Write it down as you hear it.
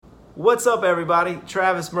What's up, everybody?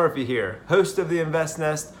 Travis Murphy here, host of the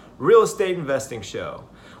InvestNest Real Estate Investing Show.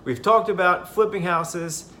 We've talked about flipping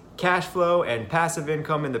houses, cash flow, and passive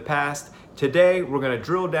income in the past. Today, we're going to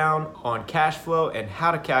drill down on cash flow and how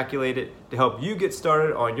to calculate it to help you get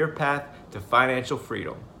started on your path to financial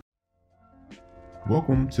freedom.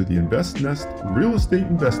 Welcome to the InvestNest Real Estate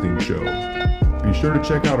Investing Show. Be sure to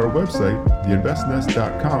check out our website,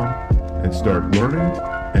 theinvestnest.com, and start learning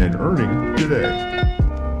and earning today.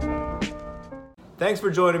 Thanks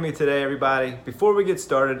for joining me today, everybody. Before we get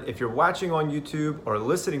started, if you're watching on YouTube or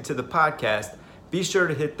listening to the podcast, be sure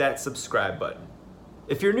to hit that subscribe button.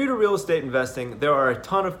 If you're new to real estate investing, there are a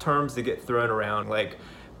ton of terms that get thrown around like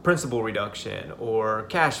principal reduction or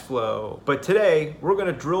cash flow. But today, we're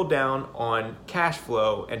going to drill down on cash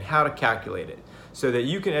flow and how to calculate it so that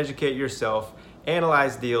you can educate yourself,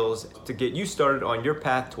 analyze deals to get you started on your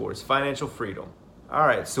path towards financial freedom. All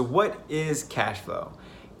right, so what is cash flow?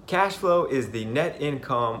 Cash flow is the net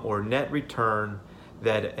income or net return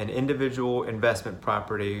that an individual investment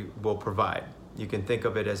property will provide. You can think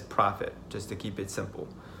of it as profit, just to keep it simple.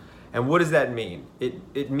 And what does that mean?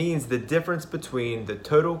 It means the difference between the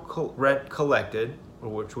total rent collected,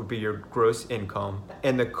 which would be your gross income,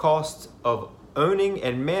 and the cost of owning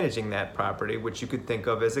and managing that property, which you could think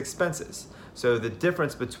of as expenses. So the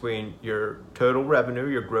difference between your total revenue,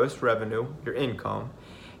 your gross revenue, your income,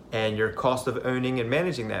 and your cost of owning and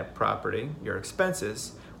managing that property, your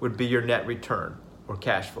expenses, would be your net return or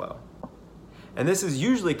cash flow. And this is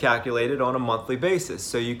usually calculated on a monthly basis,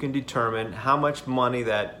 so you can determine how much money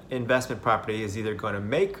that investment property is either going to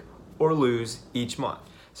make or lose each month.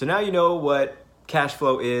 So now you know what cash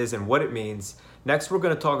flow is and what it means. Next, we're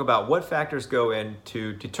going to talk about what factors go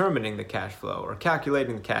into determining the cash flow or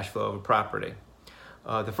calculating the cash flow of a property.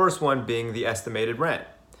 The first one being the estimated rent.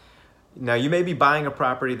 Now, you may be buying a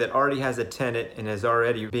property that already has a tenant and is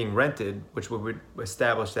already being rented, which would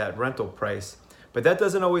establish that rental price, but that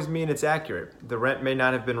doesn't always mean it's accurate. The rent may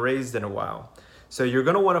not have been raised in a while. So you're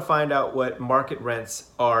going to want to find out what market rents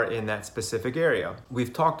are in that specific area.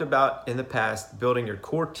 We've talked about in the past building your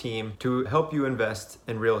core team to help you invest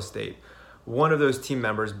in real estate. One of those team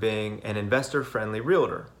members being an investor-friendly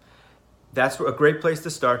realtor. That's a great place to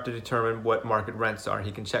start to determine what market rents are.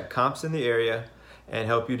 He can check comps in the area and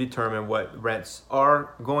help you determine what rents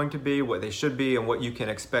are going to be, what they should be, and what you can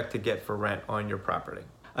expect to get for rent on your property.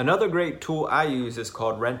 Another great tool I use is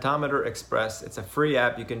called Rentometer Express. It's a free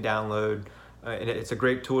app you can download, and it's a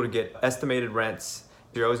great tool to get estimated rents.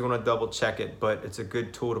 You always want to double check it, but it's a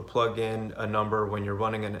good tool to plug in a number when you're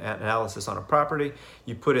running an analysis on a property.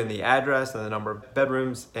 You put in the address and the number of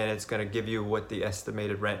bedrooms, and it's going to give you what the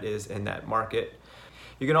estimated rent is in that market.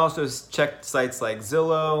 You can also check sites like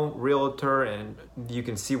Zillow, Realtor, and you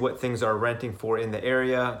can see what things are renting for in the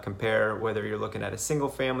area, compare whether you're looking at a single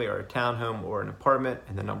family or a townhome or an apartment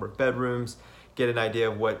and the number of bedrooms, get an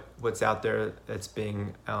idea of what's out there that's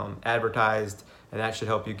being advertised, and that should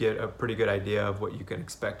help you get a pretty good idea of what you can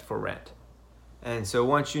expect for rent. And so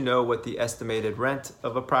once you know what the estimated rent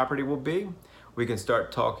of a property will be, we can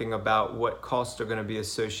start talking about what costs are going to be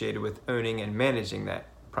associated with owning and managing that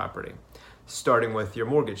property, starting with your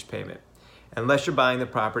mortgage payment. Unless you're buying the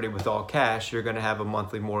property with all cash, you're going to have a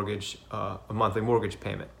monthly mortgage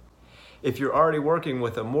payment. If you're already working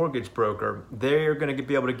with a mortgage broker, they're going to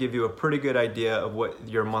be able to give you a pretty good idea of what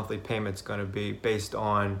your monthly payment's going to be based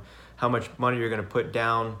on how much money you're going to put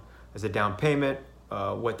down as a down payment,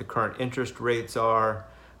 what the current interest rates are,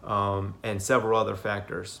 and several other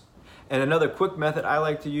factors. And another quick method I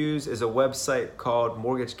like to use is a website called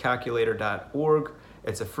mortgagecalculator.org.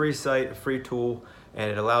 It's a free site, a free tool, and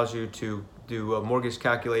it allows you to do mortgage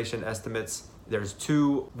calculation estimates. There's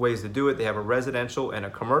two ways to do it. They have a residential and a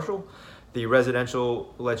commercial. The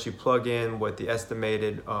residential lets you plug in what the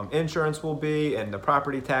estimated insurance will be and the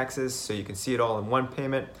property taxes, so you can see it all in one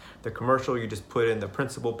payment. The commercial, you just put in the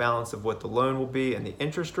principal balance of what the loan will be and the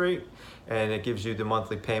interest rate, and it gives you the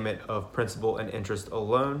monthly payment of principal and interest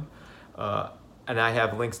alone. And I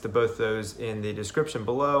have links to both those in the description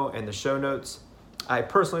below and the show notes. I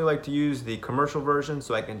personally like to use the commercial version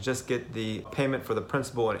so I can just get the payment for the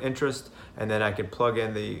principal and interest, and then I can plug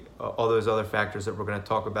in all those other factors that we're going to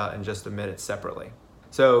talk about in just a minute separately.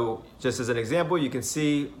 So just as an example, you can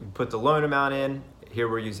see you put the loan amount in. Here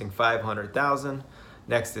we're using $500,000.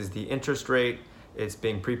 Next is the interest rate. It's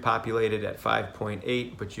being pre-populated at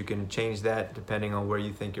 5.8, but you can change that depending on where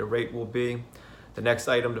you think your rate will be. The next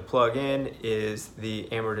item to plug in is the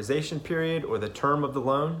amortization period or the term of the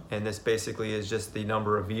loan, and this basically is just the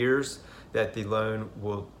number of years that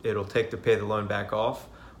it'll take to pay the loan back off,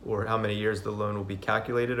 or how many years the loan will be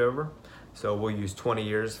calculated over. So we'll use 20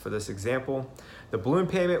 years for this example. The balloon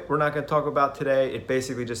payment we're not going to talk about today. It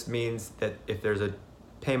basically just means that if there's a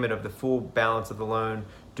payment of the full balance of the loan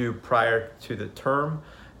due prior to the term,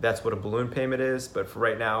 that's what a balloon payment is. But for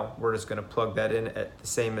right now, we're just going to plug that in at the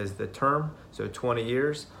same as the term, so 20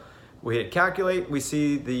 years. We hit calculate. We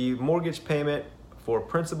see the mortgage payment for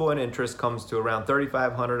principal and interest comes to around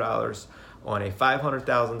 $3,500 on a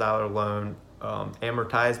 $500,000 loan,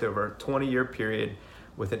 amortized over a 20-year period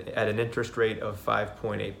at an interest rate of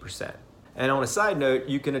 5.8%. And on a side note,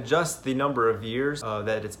 you can adjust the number of years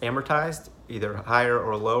that it's amortized, either higher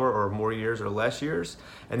or lower, or more years or less years.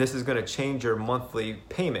 And this is going to change your monthly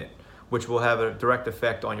payment, which will have a direct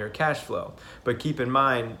effect on your cash flow. But keep in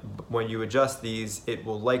mind, when you adjust these, it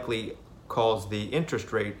will likely cause the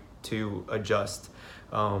interest rate to adjust,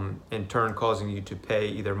 in turn causing you to pay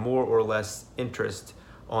either more or less interest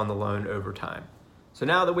on the loan over time. So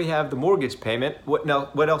now that we have the mortgage payment,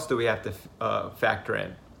 what else do we have to factor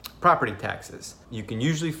in? Property taxes. You can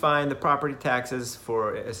usually find the property taxes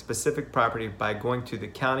for a specific property by going to the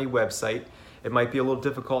county website. It might be a little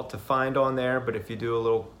difficult to find on there, but if you do a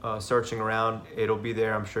little searching around, it'll be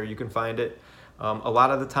there. I'm sure you can find it. A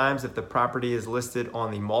lot of the times, if the property is listed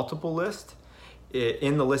on the multiple list,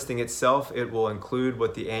 in the listing itself, it will include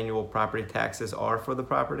what the annual property taxes are for the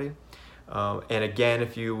property. And again,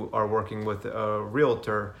 if you are working with a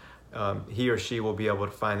realtor, he or she will be able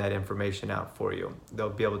to find that information out for you. They'll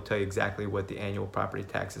be able to tell you exactly what the annual property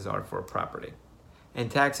taxes are for a property. And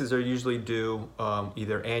taxes are usually due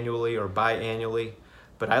either annually or biannually,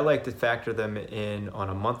 but I like to factor them in on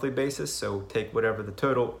a monthly basis. So take whatever the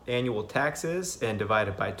total annual tax is and divide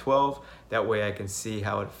it by 12. That way I can see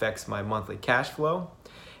how it affects my monthly cash flow.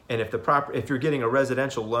 And if you're getting a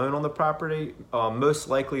residential loan on the property, most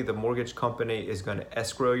likely the mortgage company is going to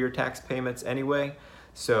escrow your tax payments anyway.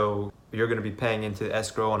 So you're going to be paying into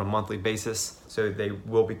escrow on a monthly basis. So they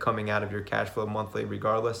will be coming out of your cash flow monthly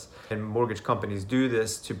regardless. And mortgage companies do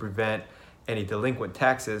this to prevent any delinquent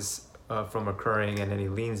taxes from occurring and any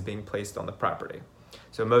liens being placed on the property.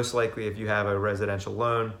 So most likely if you have a residential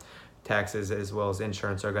loan, taxes as well as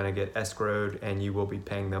insurance are going to get escrowed and you will be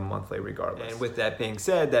paying them monthly regardless. And with that being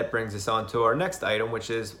said, that brings us on to our next item, which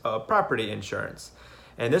is property insurance.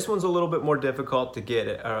 And this one's a little bit more difficult to get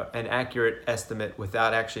an accurate estimate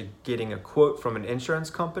without actually getting a quote from an insurance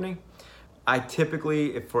company. I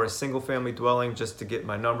typically, for a single family dwelling, just to get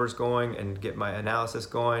my numbers going and get my analysis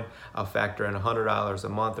going, I'll factor in $100 a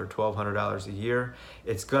month or $1,200 a year.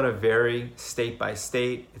 It's going to vary state by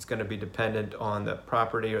state. It's going to be dependent on the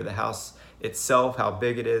property or the house itself, how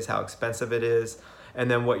big it is, how expensive it is, and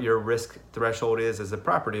then what your risk threshold is as a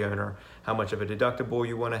property owner, how much of a deductible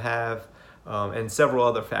you want to have, and several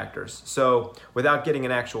other factors. So without getting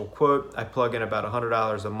an actual quote, I plug in about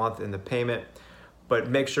 $100 a month in the payment. But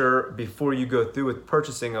make sure before you go through with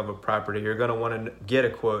purchasing of a property, you're going to want to get a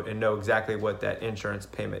quote and know exactly what that insurance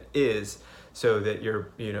payment is, so that you're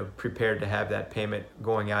prepared to have that payment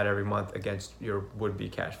going out every month against your would-be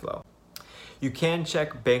cash flow. You can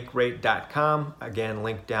check bankrate.com, again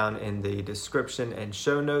linked down in the description and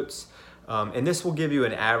show notes. And this will give you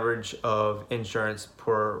an average of insurance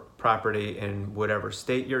per property in whatever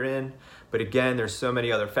state you're in. But again, there's so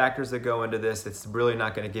many other factors that go into this. It's really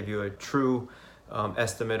not going to give you a true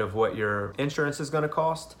estimate of what your insurance is going to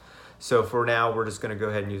cost. So for now, we're just going to go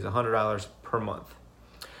ahead and use $100 per month.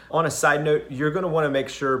 On a side note, you're going to want to make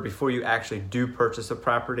sure before you actually do purchase a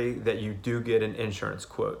property that you do get an insurance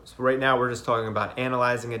quote. So right now, we're just talking about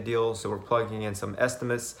analyzing a deal. So we're plugging in some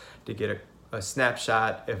estimates to get a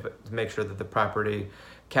snapshot to make sure that the property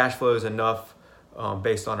cash flows enough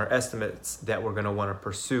based on our estimates that we're going to want to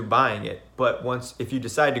pursue buying it. But if you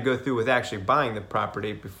decide to go through with actually buying the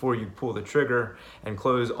property before you pull the trigger and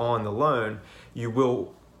close on the loan, you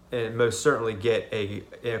will most certainly get a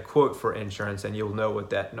quote for insurance, and you'll know what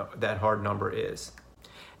that hard number is.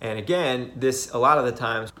 And again, this a lot of the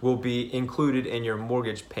times will be included in your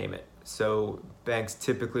mortgage payment. So banks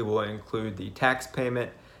typically will include the tax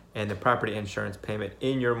payment and the property insurance payment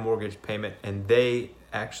in your mortgage payment, and they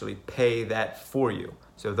actually pay that for you.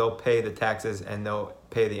 So they'll pay the taxes and they'll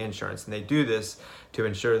pay the insurance. And they do this to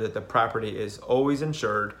ensure that the property is always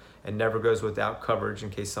insured and never goes without coverage in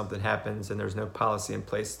case something happens and there's no policy in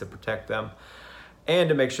place to protect them, and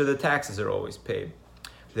to make sure the taxes are always paid.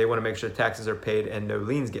 They want to make sure taxes are paid and no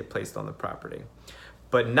liens get placed on the property.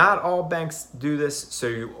 But not all banks do this, so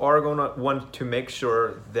you are going to want to make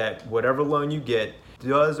sure that whatever loan you get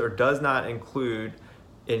does or does not include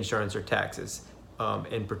insurance or taxes.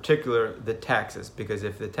 In particular, the taxes, because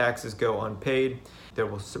if the taxes go unpaid, there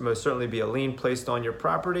will most certainly be a lien placed on your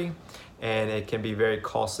property, and it can be very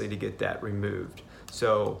costly to get that removed.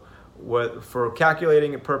 So For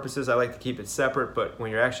calculating purposes, I like to keep it separate, but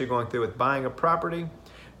when you're actually going through with buying a property,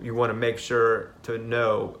 you want to make sure to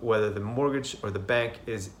know whether the mortgage or the bank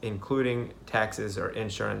is including taxes or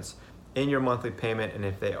insurance in your monthly payment, and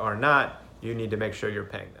if they are not, you need to make sure you're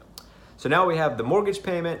paying them. So now we have the mortgage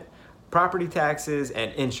payment, property taxes,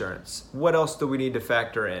 and insurance. What else do we need to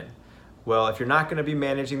factor in? Well, if you're not going to be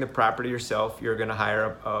managing the property yourself, you're going to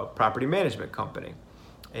hire a property management company.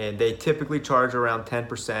 And they typically charge around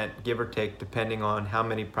 10%, give or take, depending on how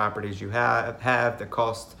many properties you have, the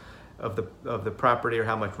cost of the property or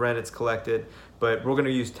how much rent it's collected. But we're going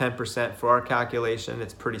to use 10% for our calculation.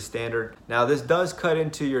 It's pretty standard. Now, this does cut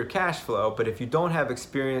into your cash flow, but if you don't have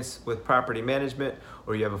experience with property management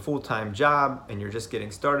or you have a full-time job and you're just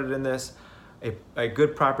getting started in this, a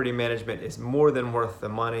good property management is more than worth the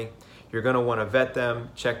money. You're going to want to vet them,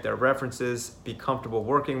 check their references, be comfortable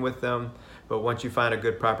working with them. But once you find a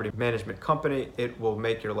good property management company, it will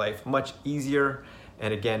make your life much easier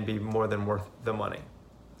and again, be more than worth the money.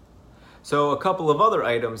 So a couple of other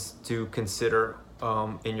items to consider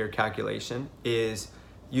in your calculation is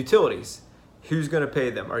utilities. Who's going to pay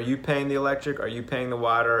them? Are you paying the electric? Are you paying the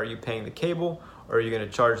water? Are you paying the cable? Or are you going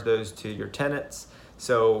to charge those to your tenants?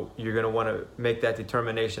 So you're going to want to make that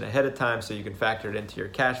determination ahead of time so you can factor it into your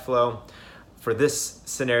cash flow. For this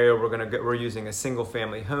scenario, we're using a single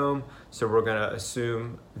family home, so we're going to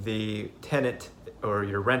assume the tenant or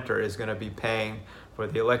your renter is going to be paying for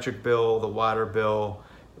the electric bill, the water bill,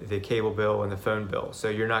 the cable bill, and the phone bill. So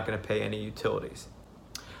you're not going to pay any utilities.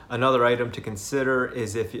 Another item to consider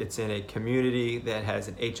is if it's in a community that has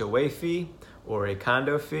an HOA fee or a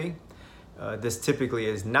condo fee. This typically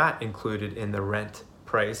is not included in the rent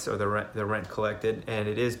price or the rent collected, and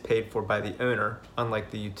it is paid for by the owner,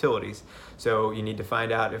 unlike the utilities. So you need to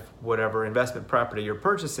find out if whatever investment property you're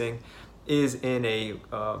purchasing is in a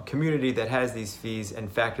community that has these fees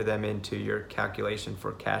and factor them into your calculation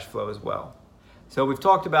for cash flow as well. So we've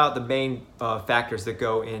talked about the main factors that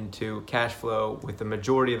go into cash flow with the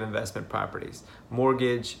majority of investment properties: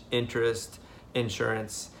 mortgage, interest,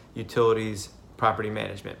 insurance, utilities, property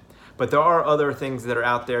management. But there are other things that are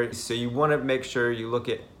out there, so you want to make sure you look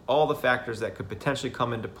at all the factors that could potentially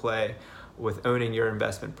come into play with owning your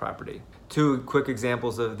investment property. Two quick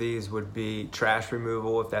examples of these would be trash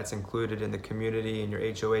removal, if that's included in the community and your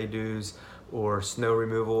HOA dues, or snow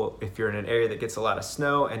removal if you're in an area that gets a lot of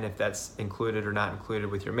snow, and if that's included or not included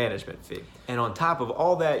with your management fee. And on top of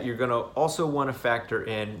all that, you're going to also want to factor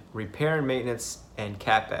in repair and maintenance and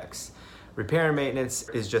CapEx. Repair and maintenance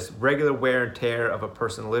is just regular wear and tear of a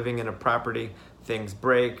person living in a property. Things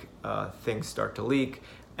break, things start to leak,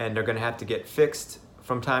 and they're going to have to get fixed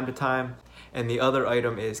from time to time. And the other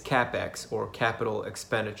item is CapEx, or capital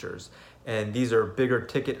expenditures. And these are bigger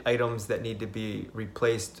ticket items that need to be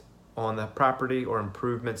replaced on the property, or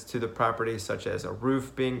improvements to the property, such as a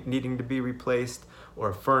roof needing to be replaced or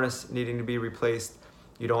a furnace needing to be replaced.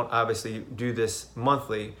 You don't obviously do this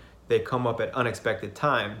monthly. They come up at unexpected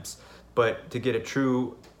times. But to get a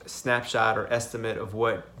true snapshot or estimate of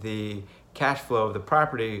what the cash flow of the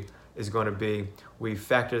property is going to be, we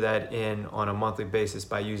factor that in on a monthly basis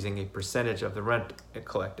by using a percentage of the rent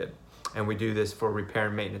collected. And we do this for repair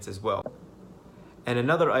and maintenance as well. And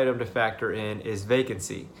another item to factor in is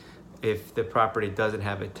vacancy. If the property doesn't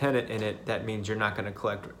have a tenant in it, that means you're not going to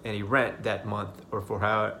collect any rent that month, or for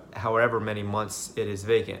however many months it is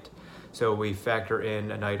vacant. So we factor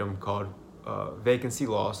in an item called vacancy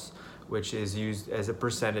loss, which is used as a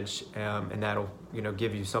percentage, and that'll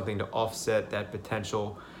give you something to offset that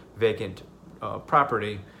potential vacant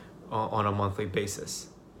property on a monthly basis.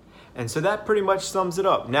 And so that pretty much sums it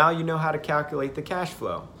up. Now you know how to calculate the cash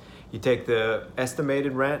flow. You take the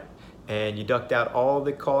estimated rent and you deduct out all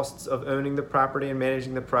the costs of owning the property and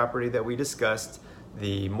managing the property that we discussed: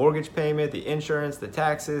 the mortgage payment, the insurance, the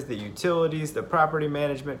taxes, the utilities, the property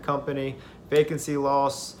management company, vacancy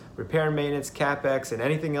loss, repair and maintenance, CapEx, and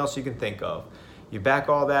anything else you can think of. You back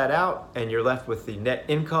all that out and you're left with the net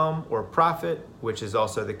income or profit, which is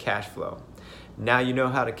also the cash flow. Now you know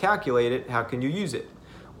how to calculate it. How can you use it?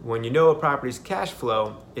 When you know a property's cash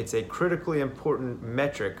flow, it's a critically important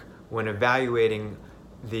metric when evaluating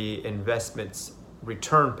the investment's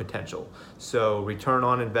return potential. So return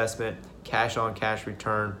on investment, cash on cash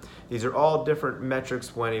return. These are all different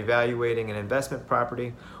metrics when evaluating an investment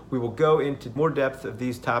property. We will go into more depth of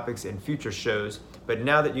these topics in future shows, but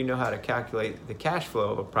now that you know how to calculate the cash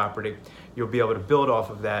flow of a property, you'll be able to build off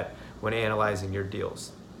of that when analyzing your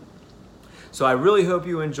deals. So I really hope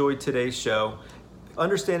you enjoyed today's show.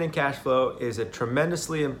 Understanding cash flow is a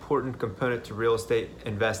tremendously important component to real estate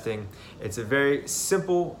investing. It's a very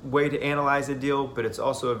simple way to analyze a deal, but it's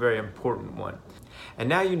also a very important one. And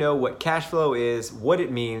now you know what cash flow is, what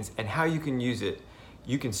it means, and how you can use it.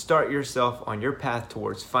 You can start yourself on your path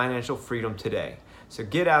towards financial freedom today. So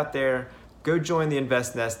get out there, go join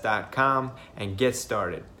theinvestnest.com and get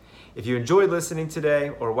started. If you enjoyed listening today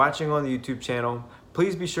or watching on the YouTube channel,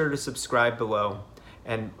 please be sure to subscribe below.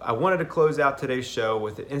 And I wanted to close out today's show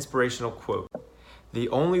with an inspirational quote. The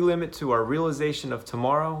only limit to our realization of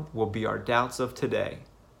tomorrow will be our doubts of today.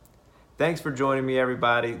 Thanks for joining me,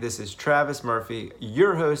 everybody. This is Travis Murphy,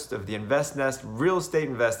 your host of the InvestNest Real Estate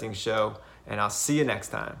Investing Show, and I'll see you next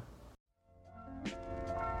time.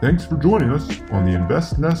 Thanks for joining us on the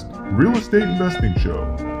InvestNest Real Estate Investing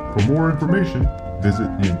Show. For more information, visit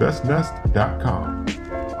theinvestnest.com.